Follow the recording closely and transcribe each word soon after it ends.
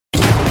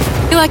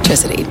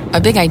Electricity, a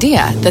big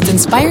idea that's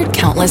inspired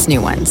countless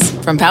new ones.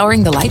 From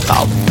powering the light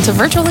bulb to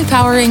virtually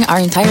powering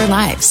our entire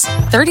lives.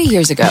 30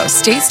 years ago,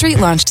 State Street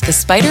launched the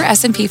SPDR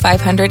S&P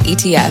 500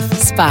 ETF,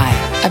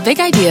 SPY. A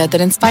big idea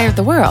that inspired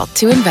the world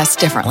to invest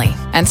differently.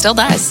 And still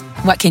does.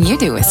 What can you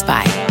do with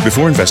SPY?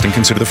 Before investing,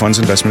 consider the fund's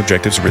investment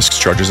objectives, risks,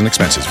 charges, and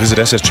expenses. Visit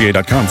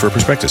ssga.com for a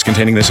prospectus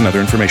containing this and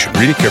other information.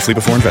 Read it carefully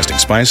before investing.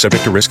 SPY is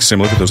subject to risks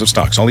similar to those of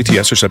stocks. All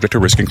ETFs are subject to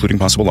risk, including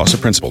possible loss of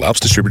principal. Alps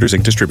Distributors,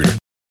 Inc. Distributor.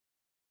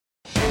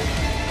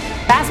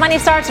 Fast Money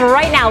starts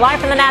right now, live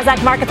from the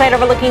NASDAQ market site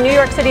overlooking New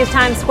York City's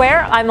Times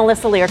Square. I'm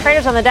Melissa Lee. Our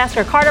traders on the desk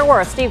are Carter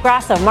Worth, Steve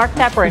Grasso, Mark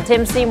Tepper, and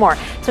Tim Seymour.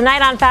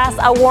 Tonight on Fast,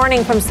 a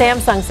warning from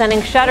Samsung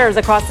sending shutters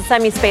across the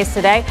semi-space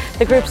today.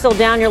 The group's still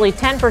down nearly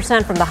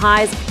 10% from the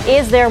highs.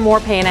 Is there more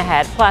pain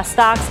ahead? Plus,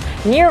 stocks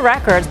near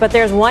records, but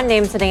there's one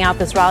name sitting out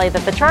this rally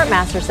that the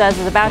Chartmaster says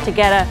is about to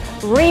get a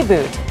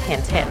reboot.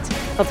 Hint, hint.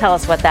 He'll tell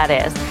us what that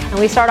is. And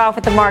we start off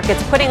with the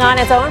markets putting on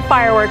its own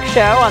fireworks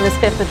show on this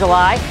 5th of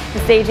July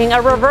and staging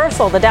a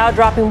reversal. The Dow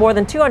dropping more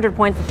than 200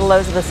 points at the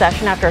lows of the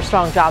session after a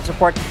strong jobs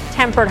report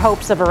tempered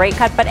hopes of a rate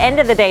cut, but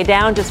ended the day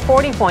down just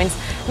 40 points.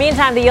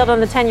 Meantime, the yield on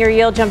the 10-year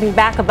yield jumping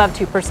back above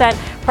 2%.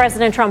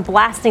 President Trump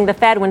blasting the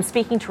Fed when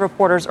speaking to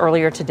reporters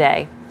earlier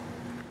today.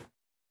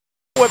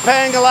 We're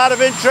paying a lot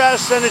of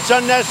interest and it's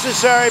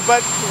unnecessary,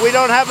 but we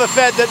don't have a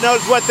Fed that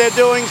knows what they're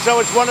doing, so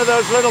it's one of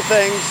those little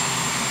things.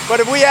 But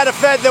if we had a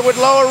Fed that would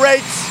lower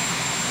rates,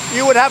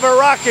 you would have a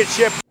rocket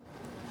ship.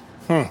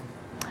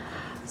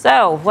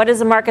 So what is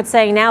the market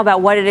saying now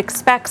about what it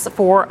expects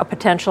for a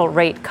potential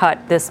rate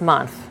cut this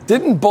month?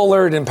 Didn't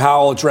Bullard and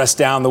Powell dress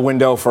down the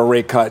window for a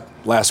rate cut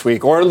last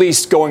week, or at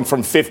least going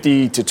from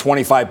 50 to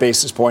 25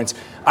 basis points?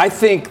 I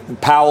think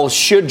Powell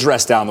should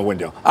dress down the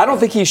window. I don't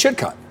think he should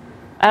cut.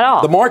 At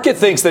all. The market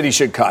thinks that he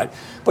should cut,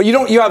 but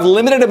you have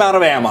limited amount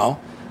of ammo,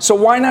 so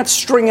why not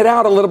string it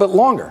out a little bit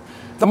longer?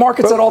 The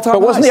market's at all-time highs.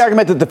 But wasn't the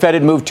argument that the Fed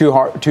had moved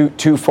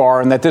too far,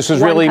 and that this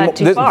was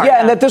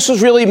and that this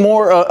was really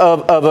more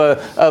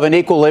of an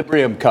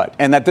equilibrium cut,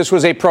 and that this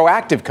was a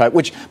proactive cut,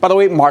 which, by the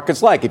way,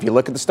 markets like. If you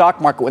look at the stock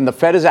market, when the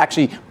Fed is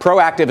actually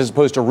proactive as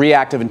opposed to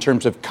reactive in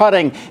terms of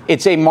cutting,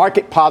 it's a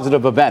market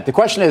positive event. The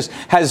question is,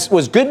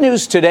 was good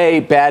news today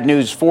bad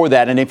news for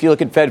that? And if you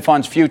look at Fed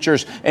funds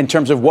futures in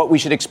terms of what we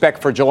should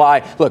expect for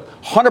July, look,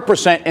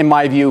 100% in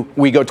my view,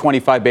 we go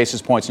 25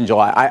 basis points in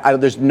July.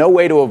 There's no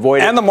way to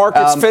avoid it. And the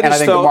market's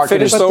finished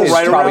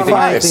right around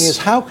the thing is,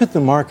 how could the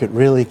market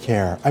really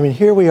care? I mean,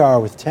 here we are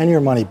with 10-year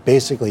money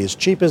basically as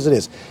cheap as it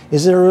is.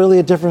 Is there really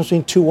a difference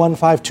between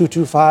 215,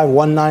 225,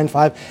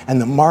 195,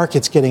 and the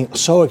market's getting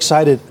so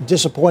excited,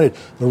 disappointed?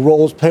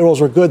 The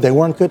payrolls were good, they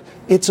weren't good.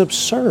 It's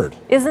absurd.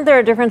 Isn't there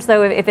a difference,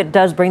 though, if it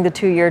does bring the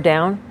 2-year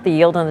down, the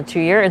yield on the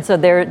 2-year, and so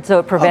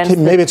it prevents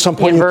maybe at some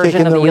point you kick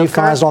in the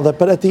refis and all that,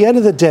 but at the end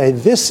of the day,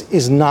 this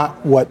is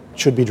not what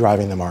should be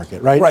driving the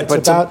market, right? Right,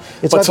 it's about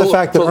the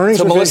fact that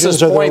earnings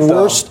revisions are the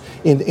worst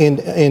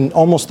in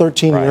almost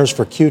 13 years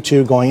for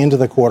Q2 going into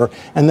the quarter,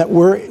 and that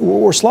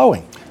we're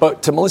slowing.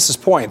 But to Melissa's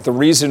point, the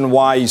reason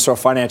why you saw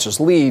financials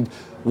lead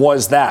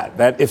was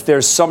that if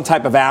there's some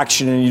type of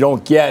action and you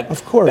don't get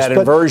that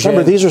inversion.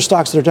 Remember, these are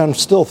stocks that are down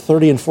still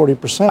 30 and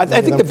 40%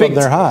 I think from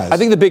their highs. I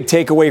think the big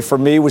takeaway for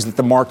me was that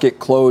the market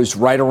closed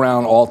right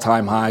around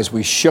all-time highs.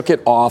 We shook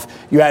it off.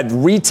 You had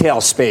retail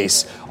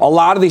space. A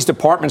lot of these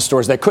department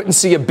stores that couldn't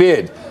see a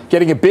bid,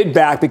 getting a bid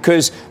back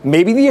because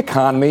maybe the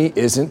economy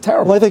isn't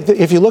terrible. Well, I think that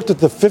if you looked at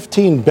the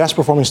 15 best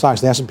performing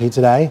stocks in the S&P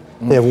today,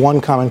 they have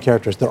one common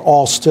characteristic. They're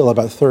all still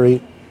about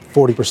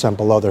 40%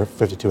 below their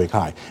 52-week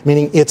high,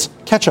 meaning it's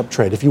catch-up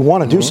trade. If you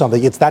want to do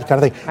something, it's that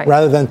kind of thing,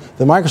 rather than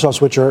the Microsoft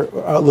switch are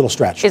a little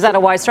stretched. Is that a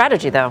wise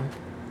strategy, though?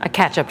 A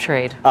catch-up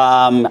trade?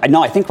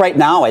 No, I think right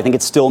now, I think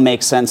it still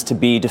makes sense to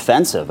be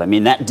defensive. I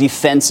mean, that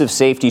defensive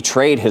safety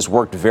trade has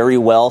worked very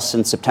well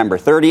since September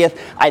 30th.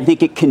 I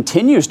think it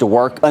continues to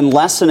work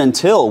unless and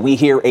until we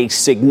hear a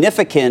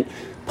significant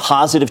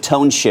positive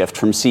tone shift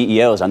from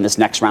CEOs on this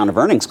next round of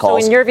earnings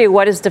calls. So in your view,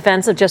 what is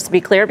defensive, just to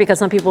be clear? Because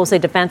some people will say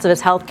defensive is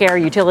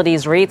healthcare,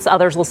 utilities, REITs.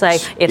 Others will say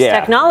it's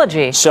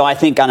technology. So I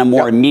think on a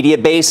more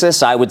immediate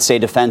basis, I would say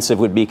defensive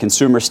would be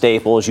consumer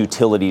staples,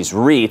 utilities,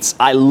 REITs.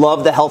 I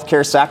love the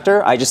healthcare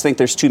sector. I just think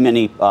there's too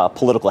many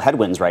political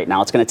headwinds right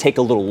now. It's going to take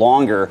a little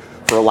longer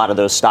for a lot of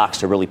those stocks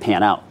to really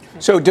pan out.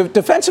 So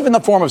defensive in the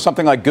form of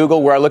something like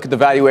Google, where I look at the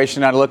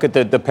valuation, I look at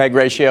the PEG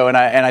ratio, and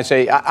I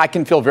say I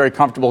can feel very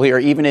comfortable here,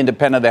 even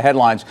independent of the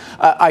headlines.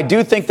 I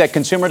do think that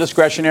consumer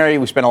discretionary,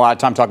 we spent a lot of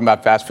time talking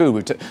about fast food.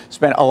 We've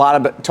spent a lot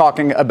of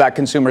talking about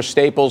consumer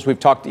staples. We've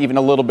talked even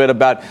a little bit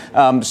about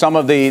some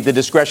of the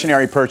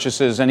discretionary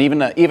purchases, and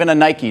even a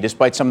Nike,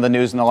 despite some of the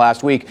news in the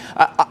last week.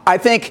 I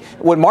think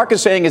what Mark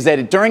is saying is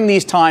that during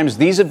these times,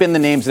 these have been the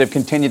names that have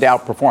continued to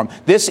outperform.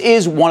 This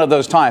is one of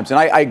those times. And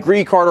I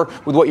agree, Carter,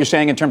 with what you're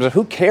saying in terms of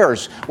who cares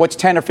what's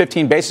 10 or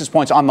 15 basis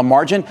points on the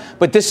margin.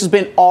 But this has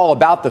been all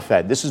about the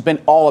Fed. This has been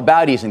all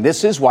about easing.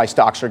 This is why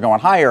stocks are going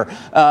higher.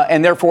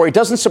 And therefore, it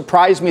doesn't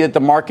surprise me that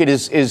the market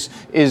is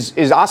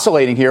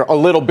oscillating here a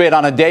little bit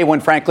on a day when,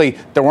 frankly,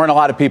 there weren't a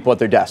lot of people at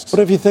their desks.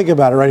 But if you think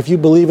about it, right, if you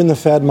believe in the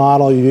Fed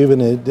model, you believe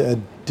in a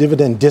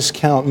dividend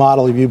discount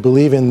model, if you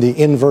believe in the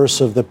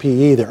inverse of the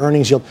PE, the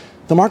earnings yield,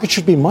 the market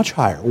should be much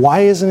higher.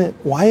 Why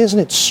isn't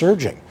it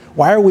surging?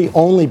 Why are we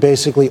only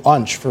basically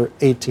unch for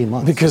 18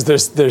 months? Because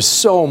there's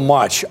so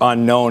much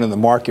unknown in the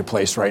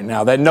marketplace right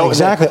now.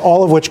 Exactly,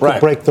 all of which could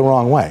break the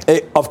wrong way.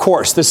 Of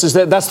course,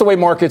 that's the way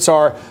markets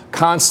are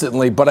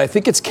constantly. But I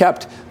think it's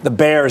kept the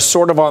bears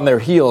sort of on their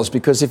heels,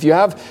 because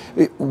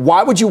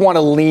why would you want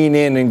to lean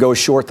in and go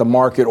short the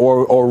market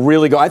or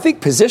really go? I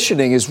think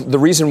positioning is the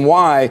reason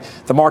why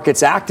the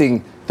market's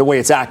acting the way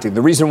it's acting.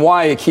 The reason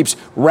why it keeps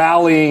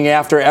rallying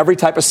after every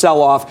type of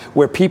sell-off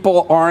where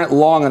people aren't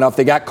long enough.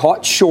 They got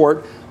caught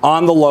short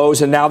on the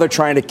lows, and now they're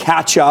trying to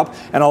catch up.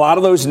 And a lot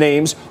of those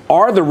names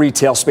are the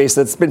retail space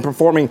that's been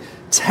performing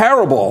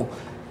terrible.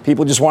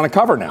 People just want to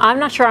cover now. I'm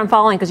not sure I'm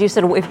following, because you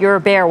said if you're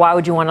a bear, why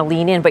would you want to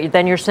lean in? But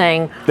then you're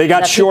saying they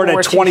got short at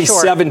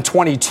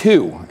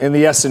 27.22 in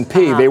the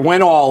S&P. They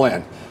went all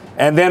in.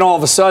 And then all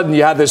of a sudden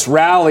you had this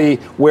rally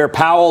where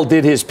Powell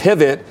did his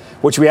pivot,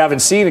 which we haven't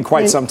seen in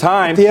quite some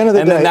time. At the end of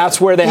the day, then that's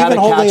where they had to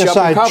catch up and cover. Even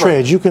holding aside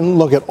trades, you can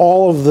look at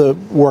all of the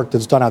work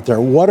that's done out there.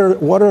 What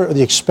are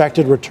the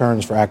expected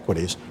returns for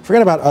equities?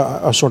 Forget about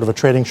a sort of a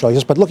trading show like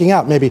this, but looking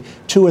out maybe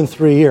 2 and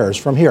 3 years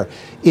from here,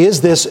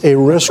 is this a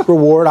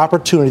risk-reward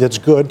opportunity that's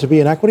good to be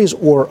in equities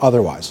or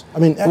otherwise? I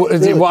mean,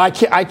 well, I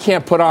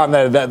can't put on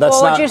that.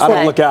 That's not. I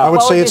don't look out. I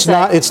would say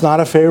it's not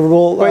a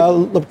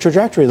favorable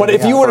trajectory. But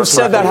if you would have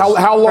said that,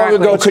 how long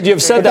ago could you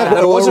have said that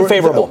it wasn't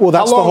favorable? Well,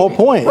 that's the whole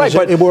point. Right,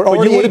 but we're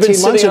already 18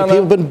 months and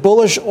people have been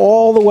bullish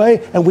all the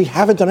way, and we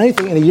haven't done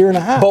anything in a year and a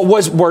half. But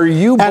were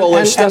you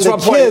bullish? That's my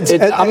point.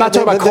 I'm not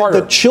talking about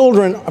Carter. The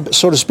children,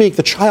 so to speak,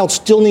 the child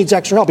still needs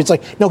extra help. It's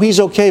like, no, he's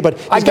okay, but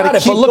he's got to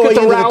keep going into the teacher. But look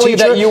at the rally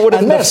that you would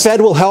have missed. The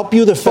Fed will help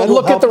you. The Fed will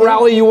help you. Look at the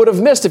rally you would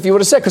have missed if you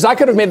would have said, because I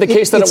could have made the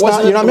case that it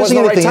wasn't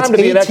the right time to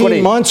be in equity.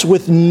 18 months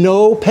with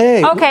no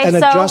pay and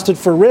adjusted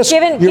for risk.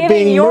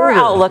 Given your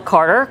outlook,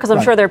 Carter, because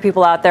I'm sure there are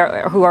people out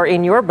there who are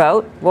in your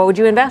boat, what would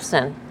you invest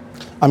in?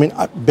 I mean,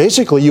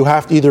 basically, you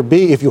have to either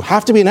be, if you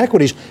have to be in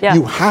equities,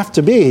 you have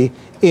to be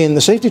in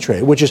the safety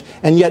trade,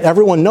 and yet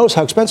everyone knows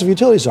how expensive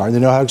utilities are, and they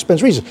know how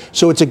expensive reasons.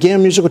 So it's a game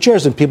of musical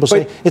chairs, and people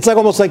say, it's like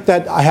almost like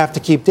that, I have to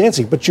keep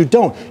dancing, but you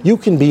don't. You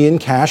can be in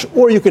cash,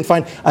 or you can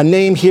find a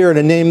name here and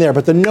a name there,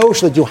 but the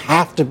notion that you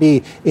have to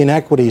be in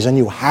equities and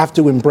you have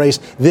to embrace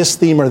this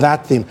theme or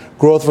that theme,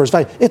 growth versus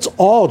value, it's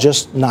all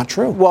just not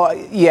true. Well,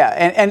 yeah,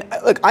 and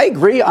look, I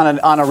agree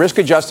on a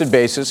risk-adjusted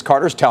basis.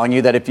 Carter's telling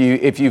you that if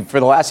you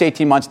for the last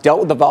 18 months dealt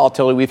with the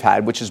volatility we've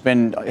had, which has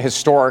been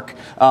historic,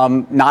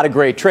 not a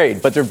great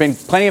trade, but there have been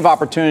plenty of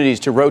opportunities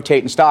to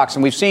rotate in stocks,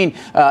 and we've seen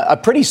a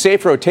pretty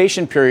safe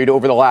rotation period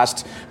over the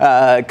last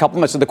couple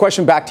months. So the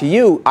question back to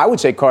you, I would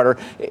say, Carter,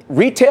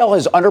 retail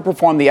has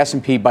underperformed the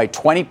S&P by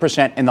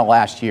 20% in the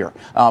last year.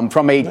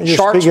 From a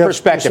charts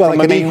perspective,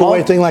 from an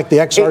equal thing like the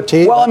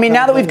XRT. Well, I mean,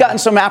 now that we've gotten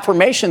some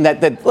affirmation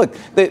that look,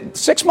 the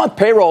 6-month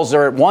payrolls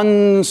are at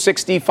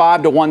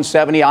 165 to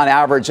 170 on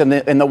average, and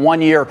in the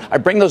 1 year, I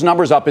bring those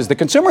numbers up, is the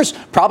consumers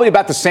probably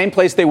about the same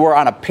place they were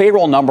on a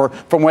payroll number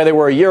from where they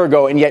were a year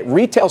ago, and yet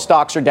retail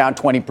stocks are down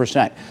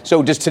 20%.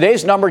 So does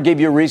today's number give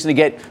you a reason to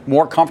get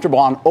more comfortable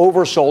on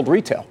oversold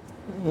retail?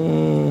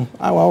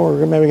 Well,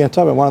 we're maybe going to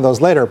talk about one of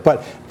those later,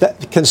 but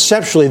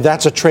conceptually,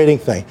 that's a trading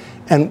thing.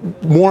 And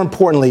more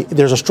importantly,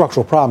 there's a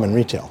structural problem in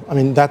retail. I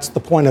mean, that's the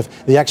point of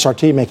the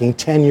XRT making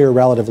 10-year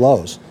relative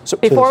lows. So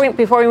before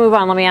we move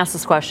on, let me ask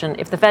this question.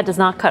 If the Fed does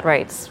not cut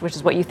rates, which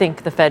is what you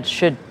think the Fed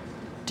should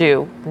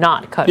do,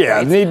 not cut rates.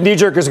 Yeah,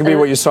 knee-jerk is going to be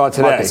what you saw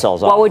today.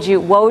 What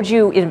would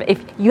you,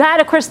 if you had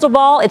a crystal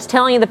ball, it's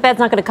telling you the Fed's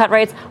not going to cut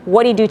rates,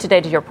 what do you do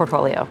today to your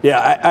portfolio?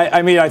 Yeah,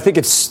 I mean, I think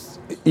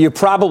you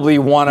probably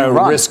want to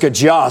risk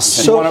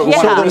adjust. So you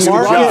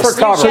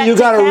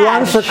got to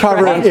run for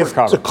cover if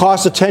the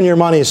cost of 10-year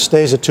money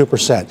stays at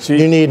 2%. So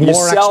you need more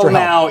extra help. You sell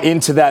now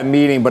into that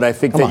meeting, but I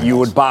think that you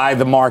would buy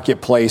the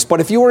marketplace. But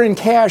if you were in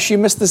cash, you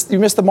missed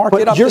the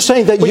market up. You're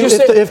saying that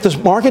if the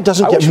market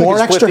doesn't get more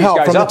extra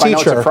help from the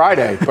teacher,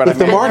 if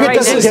the market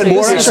doesn't get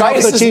more extra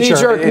help from the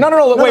teacher,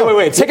 no,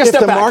 wait, take a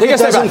step back. If the market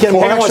doesn't get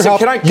more extra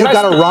help, you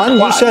got to run.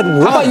 You said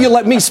run. How about you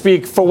let me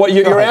speak for what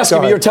you're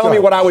asking me? You're telling me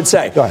what I would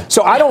say.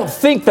 So I don't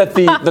think that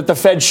the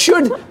Fed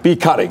should be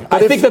cutting.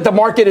 I think that the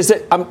market is.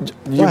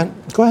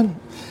 Go ahead.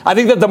 I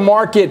think that the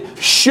market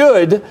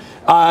should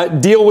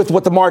deal with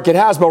what the market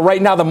has, but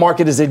right now the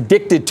market is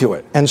addicted to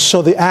it. And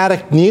so the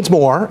addict needs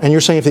more, and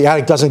you're saying if the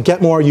addict doesn't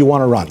get more, you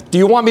want to run. Do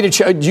you want me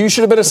to? You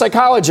should have been a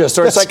psychologist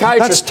or a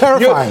psychiatrist. That's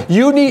terrifying.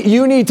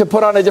 You need to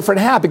put on a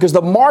different hat, because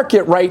the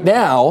market right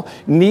now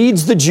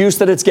needs the juice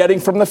that it's getting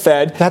from the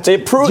Fed.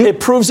 It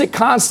proves it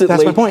constantly.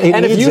 That's my point.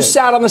 And if you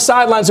sat on the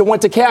sidelines and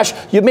went to cash,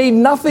 you made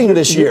nothing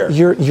this year.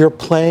 You're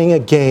playing a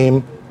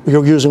game.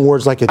 You're using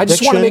words like addiction, I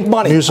just want to make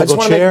money. Musical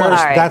chairs.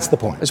 Right. That's the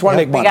point. I just want to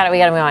make money. We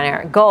got to move on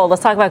here. Gold.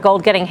 Let's talk about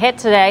gold getting hit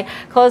today,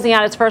 closing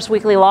out its first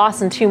weekly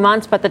loss in 2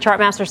 months. But the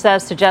chartmaster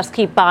says to just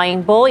keep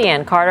buying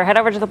bullion. Carter, head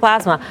over to the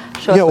plasma.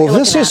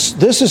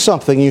 This is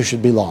something you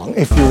should be long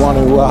if you want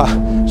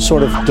to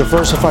sort of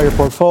diversify your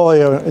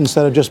portfolio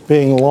instead of just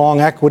being long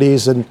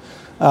equities and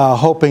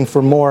hoping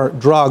for more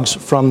drugs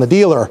from the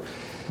dealer.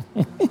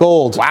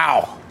 Gold.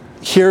 Wow.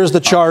 Here's the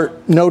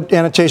chart. No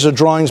annotations or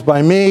drawings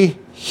by me.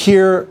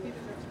 Here,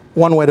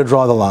 one way to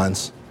draw the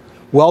lines.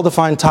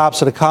 Well-defined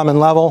tops at a common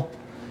level,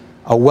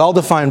 a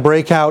well-defined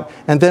breakout,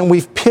 and then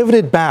we've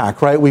pivoted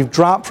back, right? We've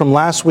dropped from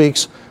this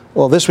week's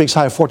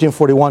high of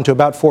 1441 to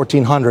about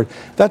 1400.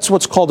 That's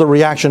what's called a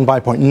reaction buy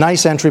point.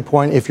 Nice entry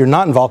point if you're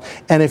not involved.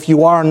 And if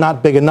you are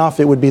not big enough,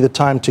 it would be the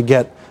time to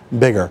get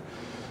bigger.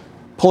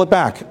 Pull it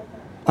back.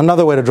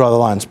 Another way to draw the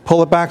lines.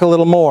 Pull it back a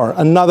little more.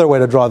 Another way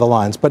to draw the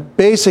lines. But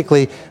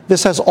basically,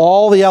 this has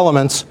all the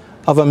elements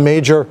of a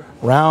major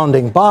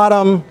rounding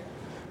bottom.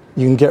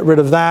 You can get rid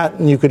of that,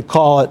 and you could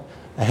call it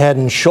a head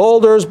and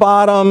shoulders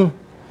bottom.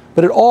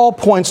 But it all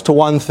points to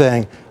one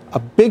thing, a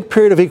big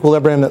period of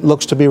equilibrium that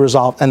looks to be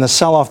resolved. And the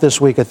sell-off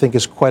this week, I think,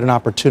 is quite an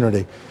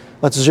opportunity.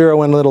 Let's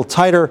zero in a little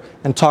tighter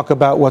and talk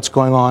about what's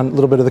going on, a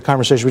little bit of the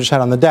conversation we just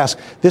had on the desk.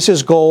 This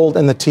is gold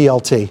and the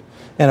TLT.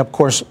 And, of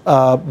course,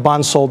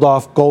 bonds sold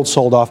off, gold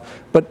sold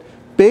off. But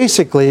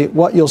basically,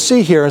 what you'll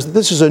see here is that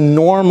this is a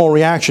normal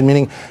reaction,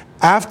 meaning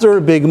after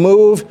a big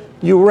move,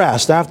 you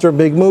rest. After a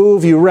big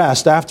move, you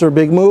rest. After a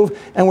big move.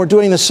 And we're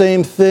doing the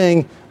same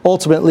thing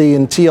ultimately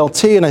in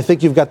TLT. And I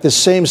think you've got this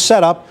same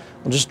setup.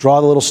 We'll just draw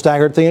the little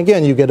staggered thing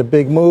again. You get a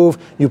big move,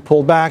 you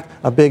pull back,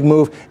 a big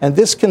move. And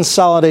this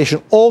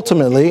consolidation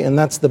ultimately, and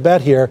that's the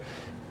bet here,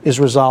 is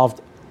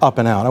resolved up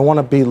and out. I want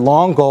to be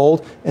long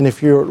gold. And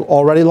if you're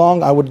already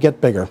long, I would get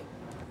bigger.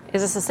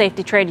 Is this a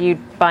safety trade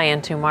you'd buy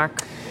into,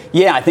 Mark?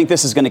 Yeah, I think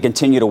this is going to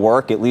continue to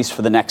work, at least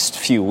for the next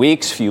few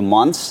weeks, few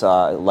months.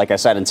 Like I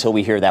said, until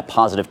we hear that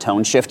positive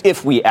tone shift,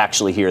 if we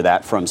actually hear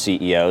that from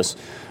CEOs.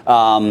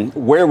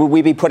 Where would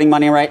we be putting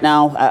money right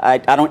now? I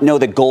don't know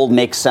that gold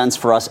makes sense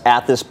for us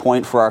at this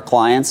point for our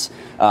clients.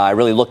 I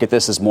really look at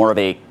this as more of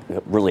a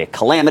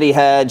calamity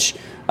hedge.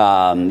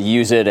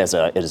 Use it as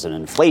an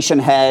inflation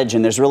hedge,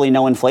 and there's really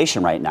no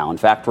inflation right now. In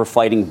fact, we're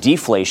fighting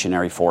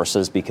deflationary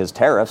forces because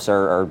tariffs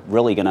are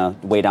really going to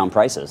weigh down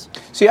prices.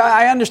 See,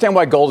 I understand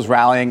why gold is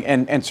rallying,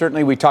 and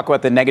certainly we talk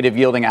about the negative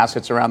yielding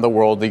assets around the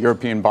world, the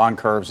European bond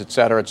curves, et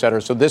cetera, et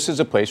cetera. So this is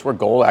a place where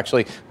gold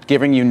actually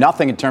giving you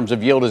nothing in terms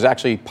of yield is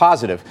actually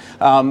positive.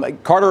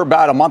 Carter,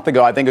 about a month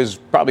ago, I think it was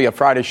probably a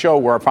Friday show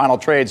where our final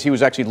trades, he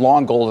was actually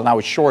long gold and I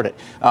was short it.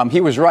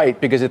 He was right,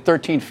 because at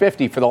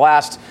 1350 for the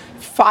last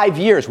 5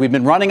 years, we've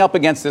been running up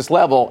against this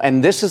level,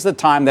 and this is the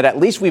time that at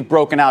least we've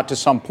broken out to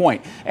some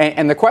point.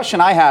 And the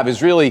question I have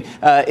is really,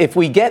 if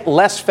we get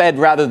less Fed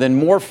rather than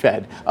more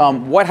Fed,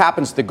 what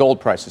happens to gold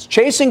prices?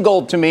 Chasing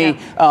gold to me,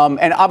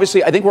 and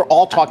obviously I think we're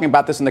all talking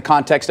about this in the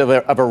context of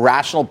a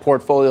rational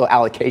portfolio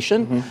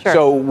allocation. Mm-hmm. Sure.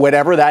 So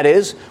whatever that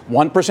is,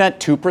 1%,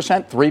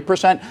 2%,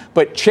 3%.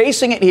 But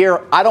chasing it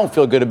here, I don't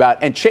feel good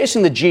about. And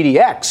chasing the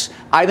GDX,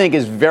 I think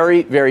is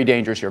very, very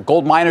dangerous here.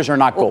 Gold miners are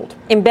not gold.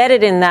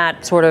 Embedded in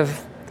that sort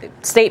of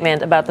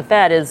statement about the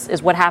Fed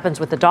is what happens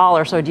with the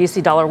dollar. So do you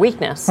see dollar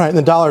weakness? Right, and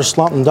the dollar's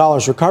slumped and the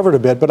dollar's recovered a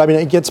bit. But, I mean,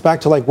 it gets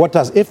back to, like,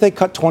 if they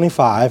cut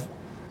 25,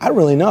 I don't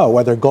really know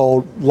whether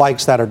gold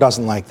likes that or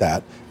doesn't like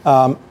that.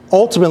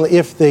 Ultimately,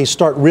 if they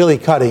start really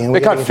cutting. And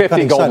they cut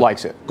 50, gold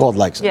likes it. Gold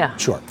likes it, yeah.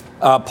 Sure.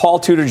 Paul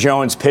Tudor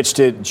Jones pitched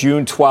it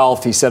June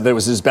 12th. He said that it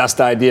was his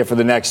best idea for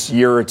the next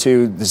year or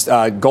two. This,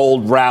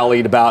 gold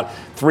rallied about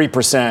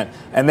 3%.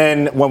 And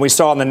then when we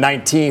saw on the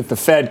 19th the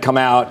Fed come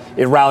out,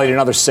 it rallied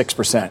another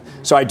 6%.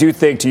 So I do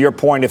think, to your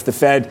point, if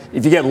you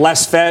get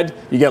less Fed,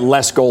 you get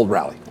less gold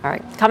rally. All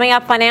right. Coming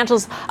up,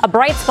 financials, a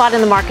bright spot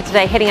in the market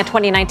today, hitting a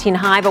 2019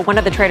 high. But one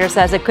of the traders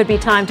says it could be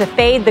time to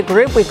fade the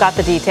group. We've got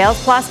the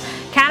details. Plus,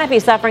 Canopy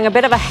suffering a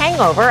bit of a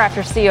hangover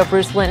after CEO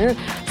Bruce Linton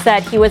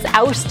said he was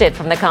ousted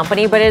from the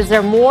company. But is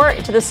there more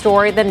to the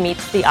story than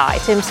meets the eye?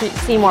 Tim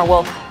Seymour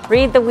will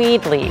read the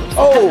weed leaves.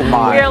 Oh,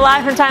 my. We are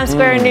live from Times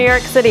Square in New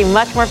York City.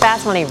 Much more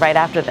Fast Money right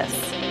after this.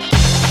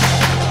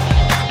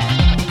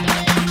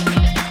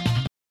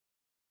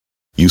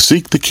 You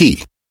seek the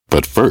key,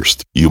 but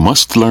first, you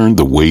must learn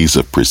the ways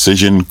of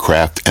precision,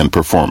 craft, and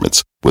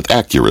performance with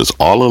Acura's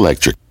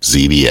all-electric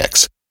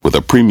ZDX. With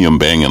a premium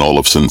Bang &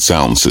 Olufsen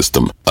sound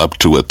system up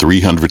to a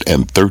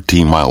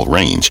 313-mile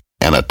range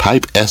and a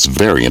Type S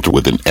variant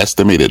with an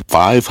estimated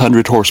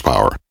 500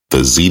 horsepower, the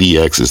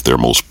ZDX is their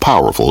most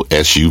powerful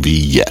SUV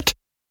yet.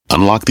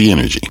 Unlock the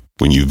energy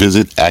when you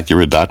visit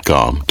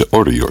Acura.com to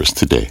order yours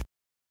today.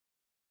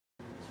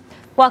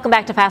 Welcome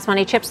back to Fast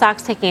Money. Chip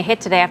stocks taking a hit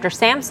today after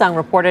Samsung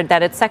reported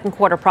that its second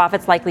quarter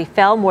profits likely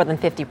fell more than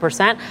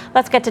 50%.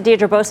 Let's get to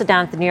Deirdre Bosa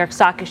down at the New York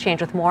Stock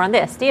Exchange with more on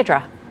this.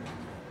 Deirdre.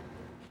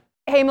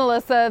 Hey,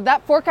 Melissa,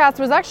 that forecast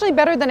was actually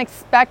better than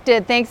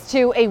expected thanks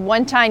to a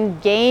one-time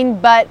gain,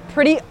 but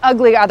pretty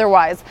ugly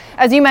otherwise.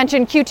 As you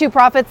mentioned, Q2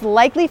 profits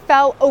likely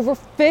fell over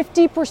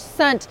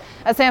 50%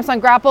 as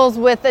Samsung grapples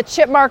with a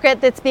chip market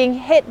that's being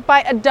hit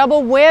by a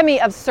double whammy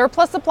of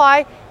surplus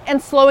supply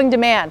and slowing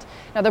demand.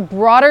 Now, the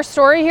broader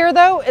story here,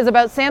 though, is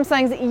about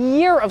Samsung's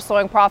year of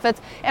slowing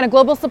profits and a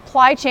global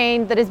supply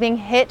chain that is being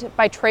hit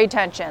by trade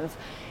tensions.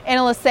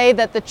 Analysts say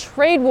that the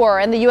trade war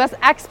and the U.S.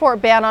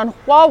 export ban on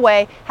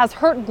Huawei has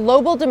hurt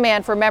global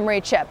demand for memory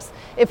chips.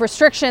 If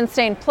restrictions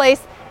stay in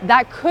place,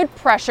 that could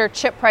pressure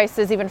chip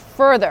prices even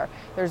further.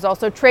 There's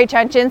also trade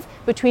tensions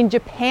between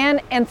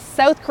Japan and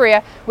South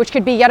Korea, which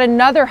could be yet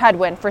another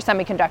headwind for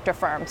semiconductor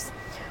firms.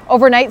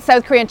 Overnight,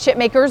 South Korean chip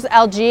makers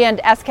LG and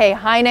SK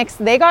Hynix,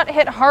 they got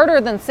hit harder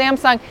than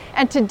Samsung,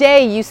 and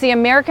today you see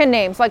American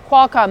names like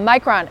Qualcomm,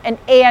 Micron, and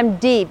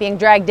AMD being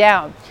dragged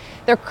down.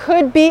 There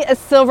could be a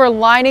silver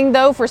lining,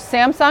 though, for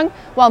Samsung.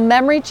 While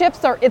memory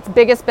chips are its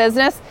biggest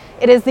business,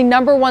 it is the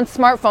 #1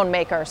 smartphone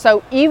maker.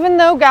 So even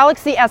though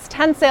Galaxy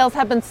S10 sales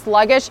have been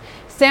sluggish,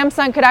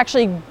 Samsung could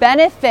actually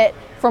benefit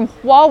from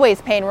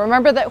Huawei's pain.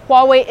 Remember that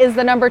Huawei is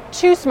the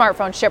 #2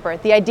 smartphone shipper.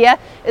 The idea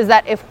is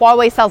that if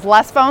Huawei sells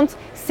less phones,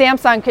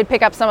 Samsung could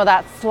pick up some of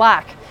that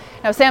slack.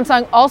 Now,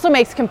 Samsung also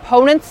makes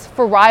components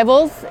for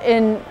rivals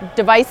in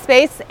device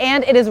space,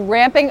 and it is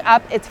ramping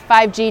up its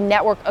 5G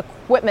network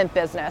equipment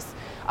business.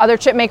 Other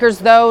chip makers,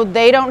 though,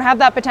 they don't have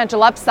that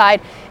potential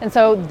upside, and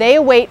so they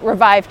await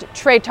revived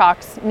trade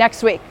talks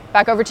next week.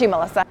 Back over to you,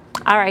 Melissa.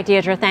 All right,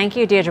 Deirdre, thank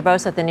you. Deirdre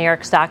Bose at the New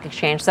York Stock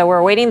Exchange. So we're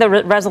awaiting the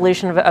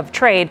resolution of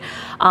trade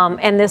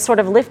and this sort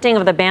of lifting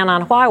of the ban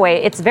on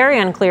Huawei. It's very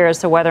unclear as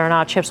to whether or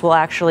not chips will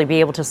actually be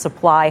able to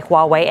supply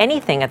Huawei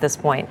anything at this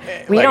point.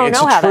 We don't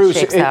know how that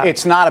shakes out.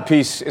 It's not a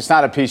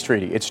peace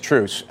treaty. It's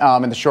truce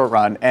in the short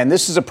run. And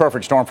this is a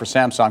perfect storm for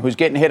Samsung, who's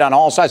getting hit on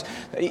all sides.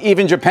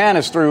 Even Japan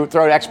has thrown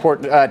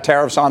export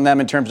tariffs on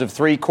them in terms of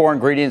 3 core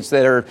ingredients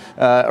that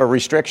are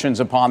restrictions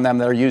upon them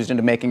that are used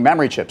into making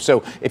memory chips.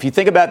 So if you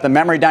think about the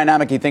memory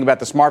dynamic, you think about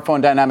the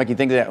smartphone dynamic, you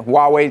think of the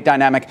Huawei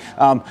dynamic.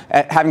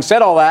 Having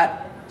said all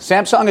that,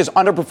 Samsung has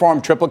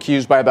underperformed triple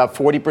Qs by about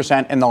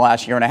 40% in the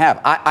last year and a half.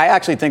 I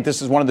actually think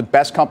this is one of the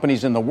best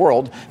companies in the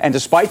world. And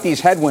despite these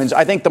headwinds,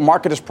 I think the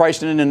market has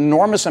priced in an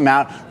enormous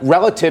amount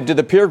relative to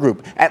the peer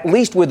group. At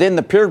least within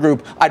the peer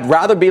group, I'd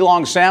rather be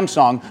long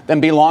Samsung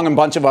than be long a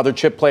bunch of other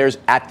chip players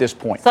at this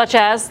point. Such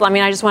as,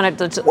 I just wanted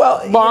to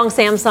long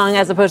Samsung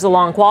as opposed to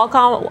long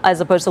Qualcomm,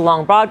 as opposed to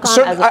long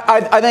Broadcom.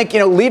 I think,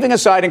 leaving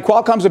aside, and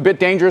Qualcomm's a bit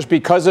dangerous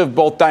because of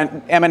both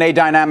M&A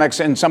dynamics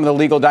and some of the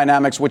legal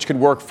dynamics, which could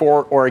work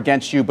for or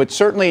against you. But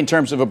certainly in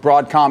terms of a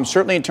Broadcom,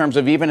 certainly in terms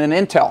of even an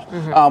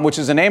Intel, which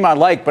is a name I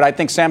like, but I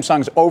think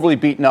Samsung's overly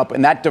beaten up,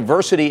 and that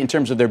diversity in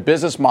terms of their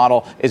business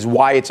model is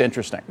why it's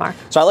interesting. Mark?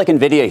 So I like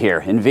NVIDIA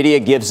here. NVIDIA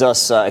gives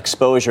us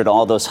exposure to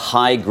all those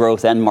high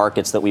growth end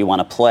markets that we want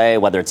to play,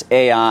 whether it's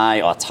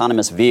AI,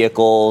 autonomous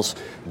vehicles,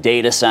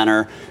 data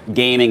center,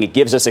 gaming. It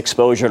gives us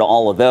exposure to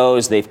all of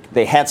those.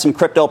 They had some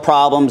crypto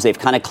problems. They've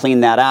kind of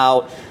cleaned that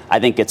out. I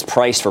think it's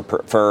priced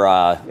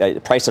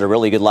priced at a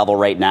really good level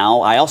right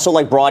now. I also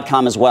like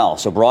Broadcom as well.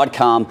 So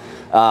Broadcom,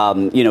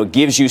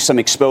 gives you some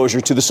exposure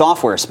to the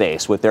software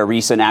space with their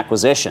recent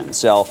acquisition.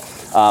 So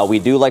we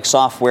do like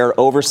software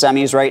over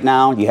semis right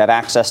now. You have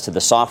access to the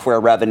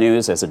software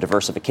revenues as a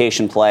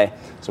diversification play.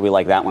 So we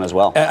like that one as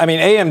well.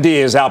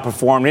 AMD has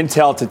outperformed.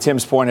 Intel, to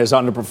Tim's point, has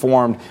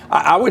underperformed.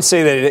 I would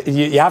say that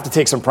you have to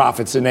take some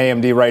profits in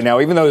AMD right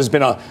now, even though there's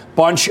been a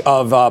bunch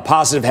of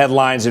positive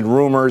headlines and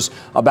rumors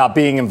about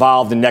being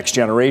involved in next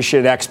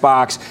generation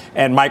Xbox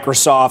and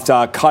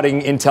Microsoft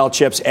cutting Intel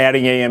chips,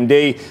 adding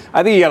AMD.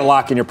 I think you got to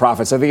lock in your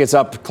profits. I think it's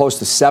up close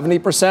to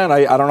 70%.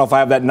 I don't know if I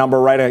have that number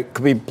right. It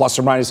could be plus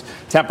or minus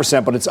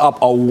 10%, but it's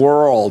up a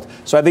world.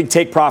 So I think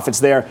take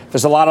profits there.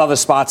 There's a lot of other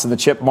spots in the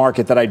chip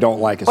market that I don't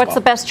like as well. What's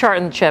the best chart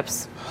in the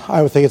chips?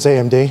 I would think it's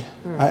AMD.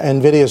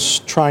 NVIDIA's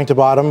trying to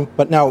bottom.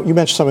 But now, you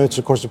mentioned something that's,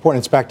 of course,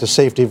 important. It's back to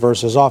safety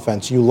versus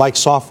offense. You like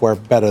software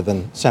better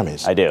than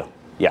semis. I do,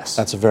 yes.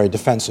 That's a very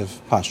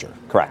defensive posture.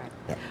 Correct.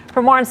 Yeah.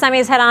 For more on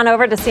semis, head on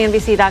over to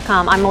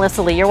CNBC.com. I'm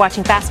Melissa Lee. You're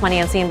watching Fast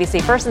Money on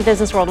CNBC, first in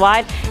business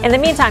worldwide. In the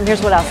meantime,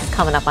 here's what else is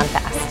coming up on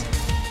Fast.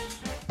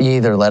 You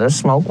either let us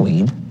smoke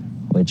weed,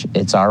 which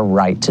it's our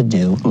right to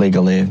do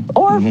legally,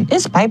 or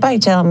it's bye-bye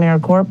to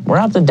AmeriCorp. We're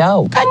out the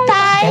dough.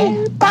 Goodbye.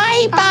 Okay?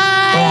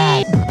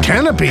 Bye-bye.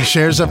 Canopy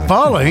shares are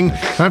falling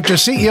after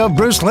CEO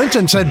Bruce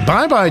Linton said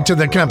bye-bye to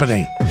the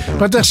company.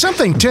 But there's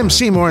something Tim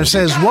Seymour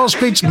says Wall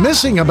Street's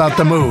missing about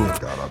the move.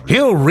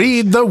 He'll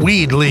read the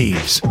weed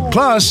leaves.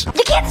 Plus,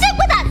 you can't sit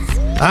with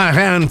us! A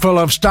handful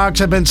of stocks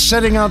have been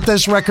sitting out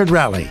this record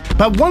rally.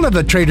 But one of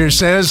the traders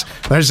says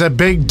there's a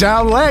big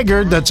Dow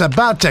laggard that's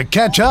about to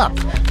catch up.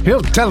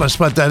 He'll tell us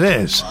what that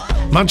is.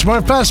 Much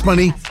more Fast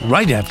Money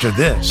right after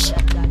this.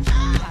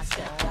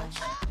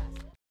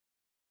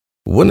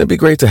 Wouldn't it be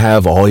great to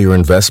have all your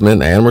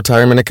investment and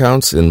retirement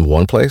accounts in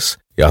one place?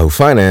 Yahoo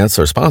Finance,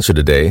 our sponsor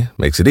today,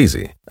 makes it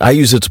easy. I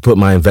use it to put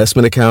my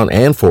investment account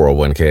and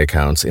 401k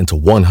accounts into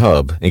one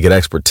hub and get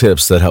expert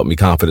tips that help me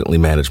confidently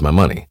manage my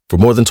money. For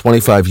more than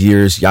 25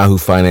 years, Yahoo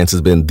Finance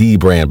has been the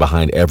brand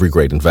behind every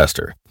great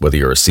investor. Whether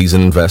you're a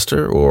seasoned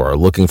investor or are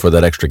looking for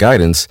that extra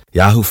guidance,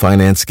 Yahoo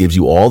Finance gives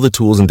you all the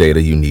tools and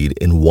data you need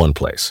in one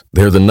place.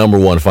 They're the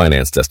 #1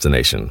 finance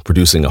destination,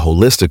 producing a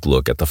holistic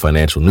look at the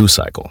financial news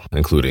cycle,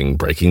 including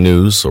breaking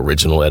news,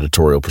 original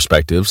editorial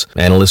perspectives,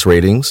 analyst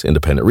ratings,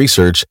 independent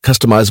research,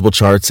 customized customizable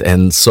charts,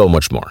 and so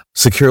much more.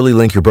 Securely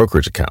link your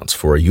brokerage accounts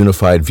for a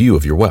unified view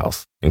of your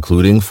wealth,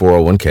 including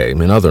 401k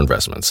and other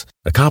investments.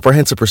 A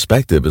comprehensive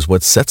perspective is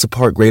what sets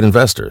apart great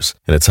investors,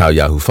 and it's how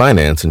Yahoo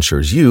Finance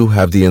ensures you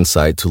have the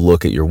insight to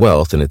look at your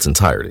wealth in its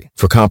entirety.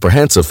 For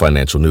comprehensive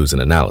financial news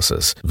and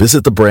analysis,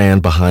 visit the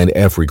brand behind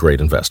every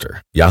great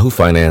investor,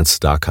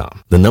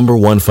 yahoofinance.com, the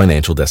 #1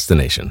 financial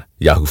destination,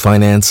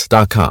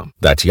 yahoofinance.com.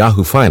 That's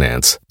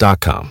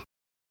yahoofinance.com.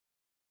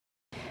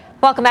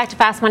 Welcome back to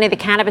Fast Money. The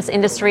cannabis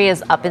industry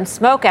is up in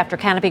smoke after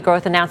Canopy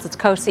Growth announced its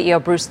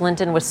co-CEO Bruce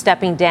Linton was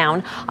stepping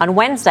down. On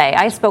Wednesday,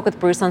 I spoke with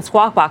Bruce on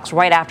Squawk Box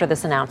right after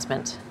this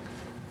announcement.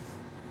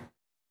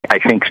 I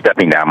think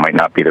stepping down might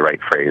not be the right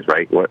phrase,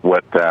 right?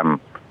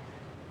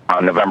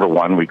 On November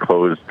 1, we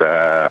closed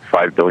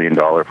 $5 billion,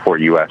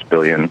 $4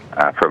 billion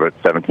for about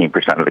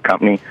 17% of the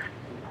company.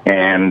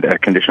 And a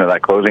condition of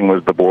that closing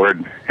was the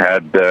board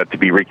had to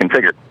be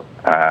reconfigured.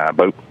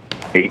 About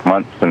 8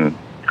 months and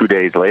 2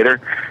 days later,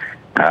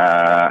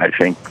 I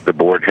think the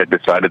board had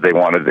decided they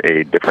wanted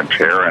a different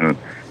chair and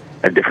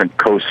a different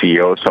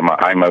co-CEO, so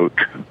I'm out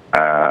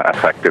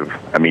effective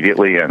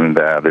immediately, and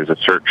there's a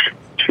search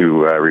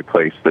to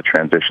replace the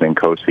transitioning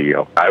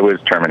co-CEO. I was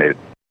terminated.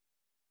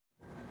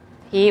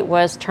 He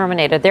was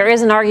terminated. There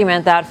is an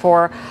argument that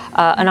for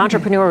an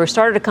entrepreneur who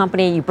started a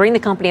company, you bring the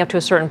company up to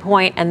a certain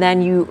point, and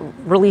then you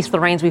release the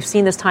reins. We've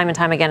seen this time and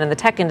time again in the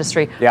tech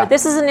industry. Yeah. But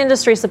this is an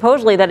industry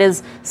supposedly that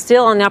is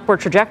still on an upward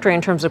trajectory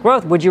in terms of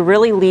growth. Would you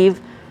really leave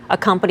a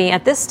company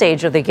at this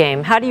stage of the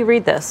game? How do you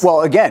read this?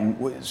 Well, again,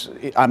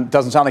 it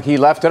doesn't sound like he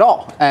left at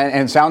all.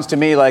 And sounds to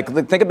me like,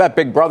 think about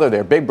Big Brother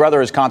there. Big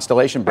Brother is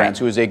Constellation Brands,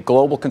 who is a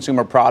global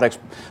consumer products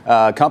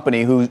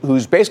company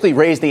who's basically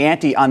raised the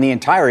ante on the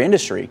entire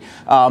industry.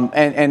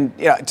 And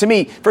you know, to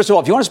me, first of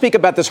all, if you want to speak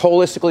about this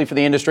holistically for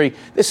the industry,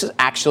 this is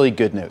actually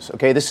good news.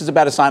 Okay, this is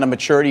about a sign of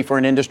maturity for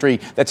an industry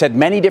that's had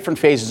many different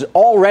phases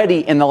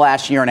already in the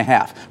last year and a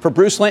half. For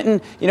Bruce Linton,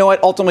 you know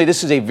what? Ultimately,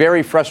 this is a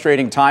very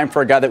frustrating time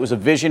for a guy that was a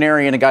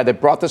visionary and a guy that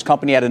brought this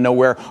company out of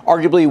nowhere,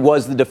 arguably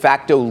was the de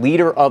facto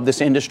leader of this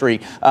industry.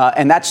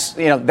 And that's,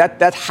 you know,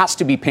 that has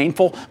to be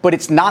painful, but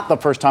it's not the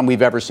first time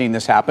we've ever seen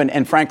this happen.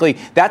 And frankly,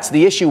 that's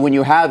the issue when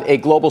you have a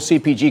global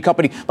CPG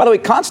company. By the way,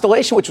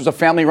 Constellation, which was a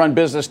family-run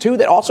business too,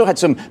 that also had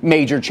some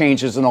major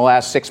changes in the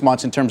last 6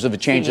 months in terms of a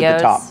change at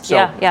the top.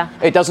 So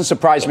it doesn't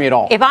surprise me at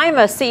all. If I'm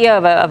a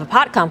CEO of a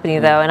pot company,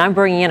 though, and I'm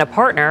bringing in a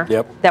partner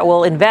that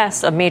will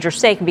invest a major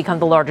stake and become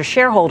the largest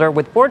shareholder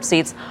with board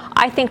seats,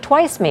 I think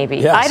twice maybe.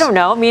 Yes. I don't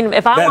know. I mean,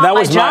 if I want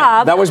my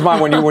job. That was mine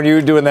when you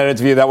were doing that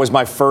interview. That was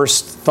my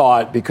first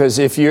thought, because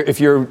if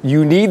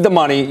you need the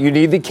money, you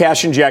need the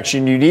cash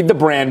injection, you need the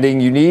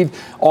branding, you need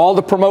all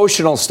the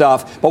promotional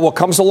stuff. But what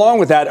comes along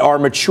with that are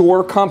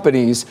mature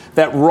companies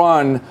that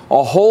run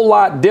a whole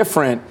lot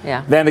different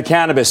than the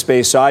cannabis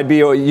space. So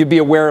you'd be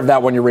aware of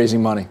that when you're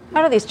raising money.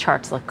 How do these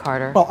charts look,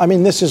 Carter? Well, I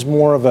mean, this is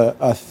more of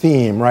a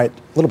theme, right?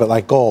 A little bit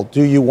like gold.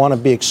 Do you want to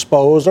be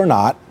exposed or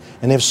not?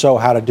 And if so,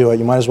 how to do it?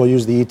 You might as well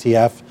use the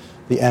ETF,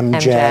 the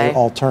MJ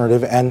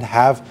alternative, and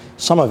have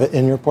some of it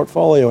in your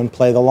portfolio and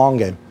play the long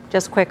game.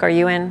 Just quick, are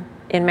you in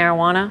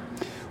marijuana?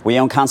 We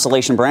own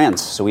Constellation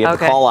Brands, so we have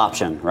the call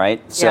option,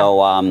 right?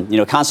 So, you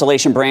know,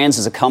 Constellation Brands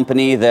is a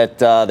company that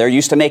they're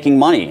used to making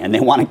money, and they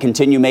want to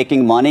continue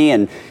making money,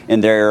 and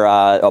they're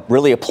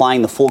really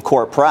applying the full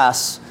court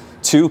press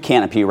to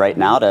Canopy right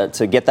now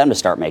to get them to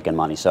start making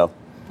money. So,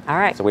 all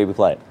right, that's the way we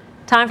play it.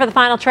 Time for the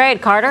final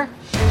trade, Carter.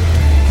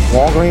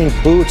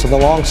 Walgreens boots on the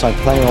long side,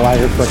 playing a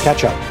laggard for a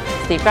catch-up.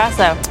 Steve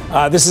Grasso.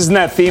 This is in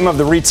that theme of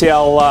the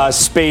retail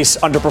space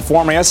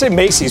underperforming. I'd say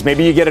Macy's.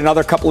 Maybe you get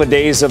another couple of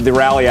days of the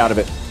rally out of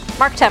it.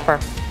 Mark Tepper.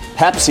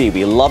 Pepsi.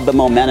 We love the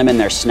momentum in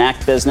their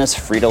snack business.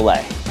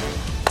 Frito-Lay.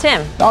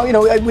 Tim. Oh, you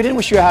know, we didn't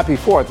wish you a happy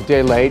 4th, a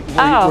day late.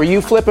 Were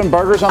you flipping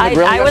burgers on the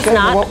grill yesterday?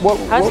 I was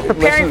not. I was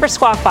preparing for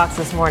Squawk Box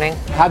this morning.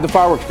 How'd the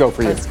fireworks go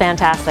for you? It was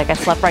fantastic. I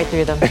slept right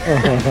through them.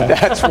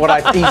 That's what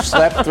I think.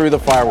 Slept through the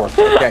fireworks.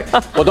 Okay.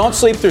 Well, don't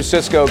sleep through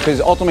Cisco,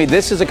 because ultimately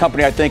this is a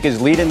company I think is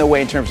leading the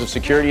way in terms of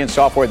security and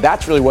software.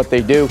 That's really what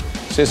they do.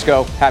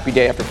 Cisco, happy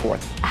day after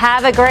 4th.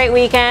 Have a great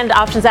weekend.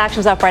 Options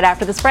Action's up right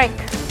after this break.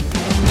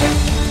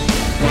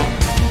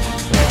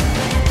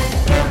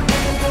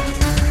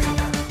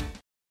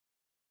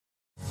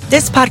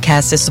 This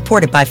podcast is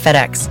supported by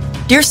FedEx.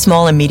 Dear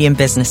small and medium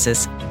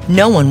businesses,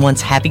 no one wants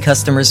happy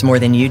customers more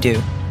than you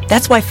do.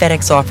 That's why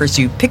FedEx offers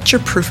you picture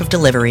proof of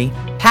delivery,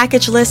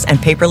 packageless and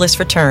paperless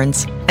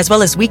returns, as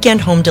well as weekend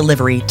home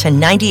delivery to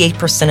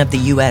 98% of the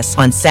U.S.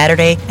 on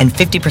Saturday and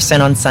 50%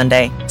 on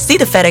Sunday. See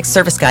the FedEx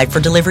service guide for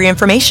delivery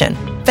information.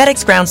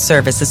 FedEx Ground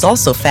service is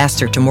also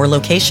faster to more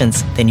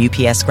locations than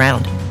UPS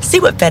Ground. See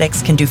what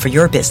FedEx can do for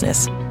your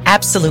business.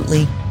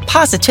 Absolutely,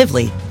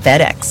 positively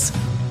FedEx.